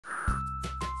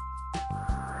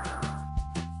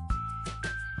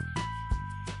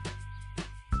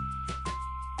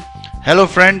Hello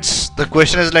friends, the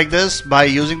question is like this. By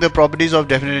using the properties of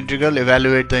definite integral,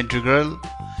 evaluate the integral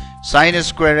sin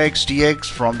square x dx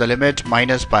from the limit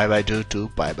minus pi by 2 to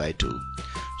pi by 2.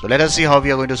 So let us see how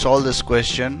we are going to solve this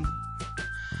question.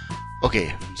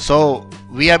 Okay, so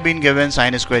we have been given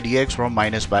sin square dx from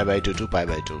minus pi by 2 to pi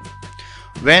by 2.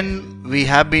 When we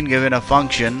have been given a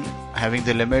function having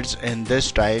the limits in this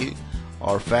style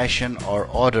or fashion or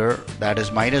order, that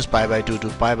is minus pi by 2 to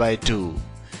pi by 2,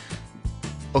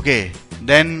 okay,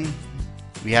 then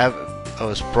we have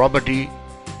a property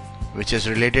which is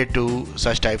related to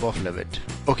such type of limit.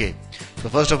 Okay, so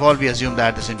first of all we assume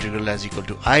that this integral is equal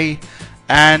to I,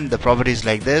 and the property is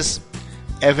like this: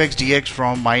 fx dx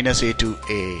from minus a to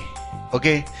a,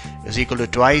 okay, is equal to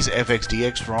twice fx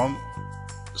dx from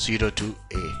 0 to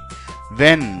a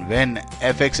when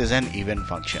fx is an even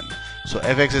function. So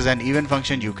fx is an even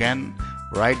function, you can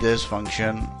write this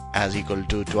function as equal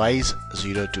to twice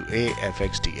 0 to a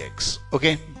fx dx.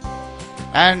 Okay,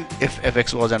 and if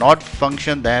fx was an odd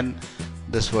function, then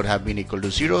this would have been equal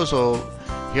to 0. So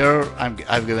here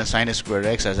I've given sin square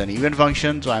x as an even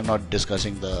function, so I'm not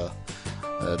discussing the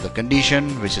condition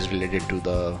which is related to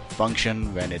the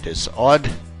function when it is odd.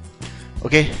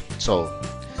 Okay, so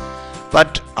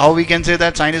but how we can say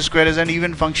that sin square is an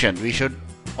even function? We should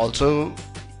also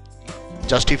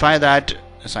justify that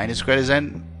sin square is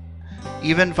an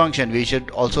even function. We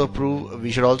should also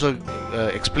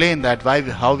explain that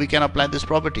how we can apply this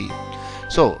property.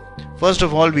 So first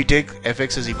of all, we take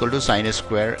fx is equal to sin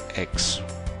square x.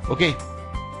 Okay,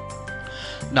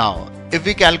 now if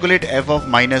we calculate f of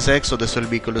minus x, so this will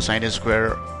be equal to sin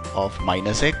square of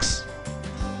minus x,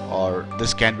 or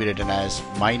this can be written as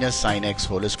minus sin x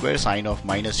whole square. Sine of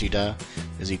minus theta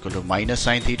is equal to minus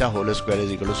sin theta whole square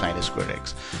is equal to sin square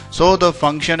x. So the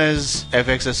function is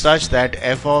fx is such that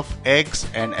f of x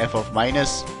and f of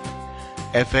minus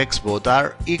fx both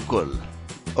are equal.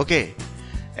 Okay,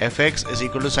 fx is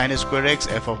equal to sin square x,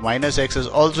 f of minus x is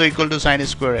also equal to sin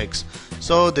square x.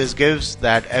 So this gives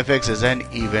that fx is an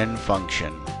even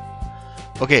function.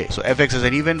 Okay, so fx is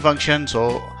an even function,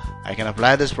 so I can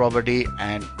apply this property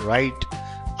and write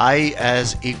I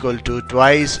as equal to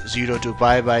twice 0 to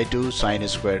pi by 2 sin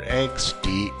square x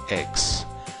dx.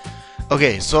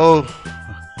 Okay, so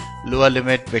lower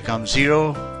limit becomes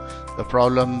 0. The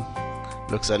problem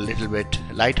looks a little bit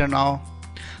lighter now.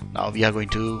 Now we are going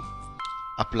to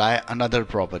apply another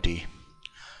property.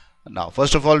 Now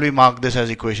first of all, we mark this as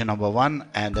equation number 1,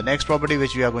 and the next property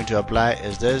which we are going to apply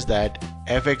is this, that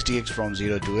fx dx from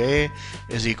 0 to a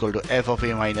is equal to f of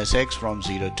a minus x from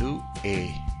 0 to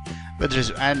a,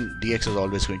 and dx is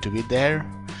always going to be there.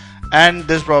 And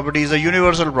this property is a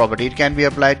universal property. It can be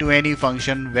applied to any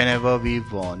function whenever we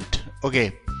want.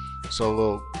 Okay,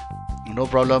 so no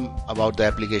problem about the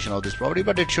application of this property,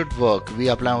 but it should work. We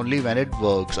apply only when it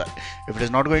works. If it is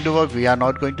not going to work, we are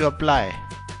not going to apply.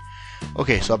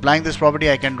 Okay, so applying this property,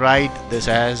 I can write this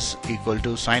as equal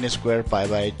to sin square pi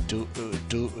by 2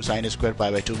 sin square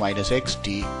pi by 2 minus x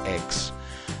dx,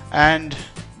 and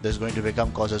this is going to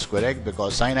become cos square x,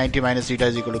 because sin 90 minus theta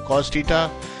is equal to cos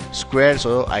theta square,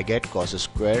 so I get cos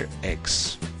square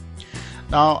x.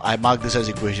 Now I mark this as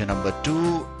equation number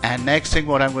 2, and next thing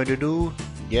what I'm going to do,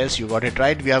 yes, you got it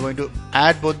right, we are going to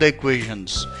add both the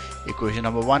equations, equation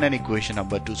number 1 and equation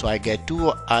number 2. So I get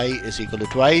 2i is equal to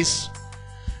twice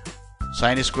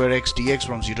sin square x dx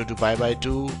from 0 to pi by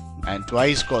 2 and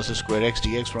twice cos square x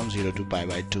dx from 0 to pi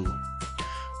by 2.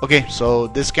 Okay, so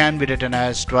this can be written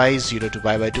as twice 0 to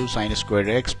pi by 2 sin square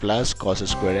x plus cos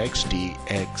square x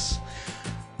dx.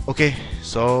 Okay,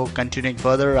 so continuing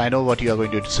further, I know what you are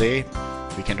going to say.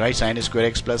 We can write sin square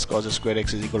x plus cos square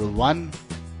x is equal to 1.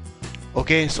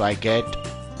 Okay, so I get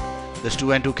this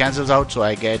 2 and 2 cancels out, so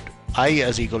I get I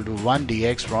is equal to 1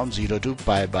 dx from 0 to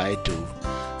pi by 2.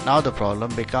 Now the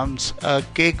problem becomes a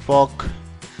cakewalk,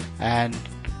 and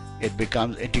it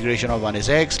becomes integration of 1 is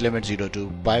x, limit 0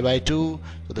 to pi by 2,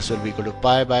 so this will be equal to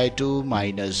pi by 2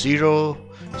 minus 0,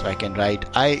 so I can write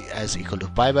I as equal to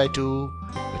pi by 2,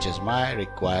 which is my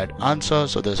required answer.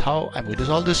 So this is how I'm going to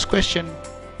solve this question.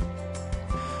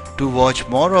 To watch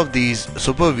more of these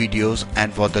super videos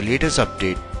and for the latest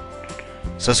update,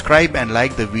 subscribe and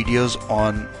like the videos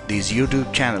on these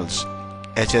YouTube channels,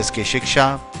 HSK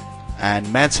Shiksha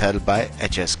and Maths Help by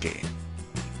HSK.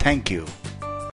 Thank you.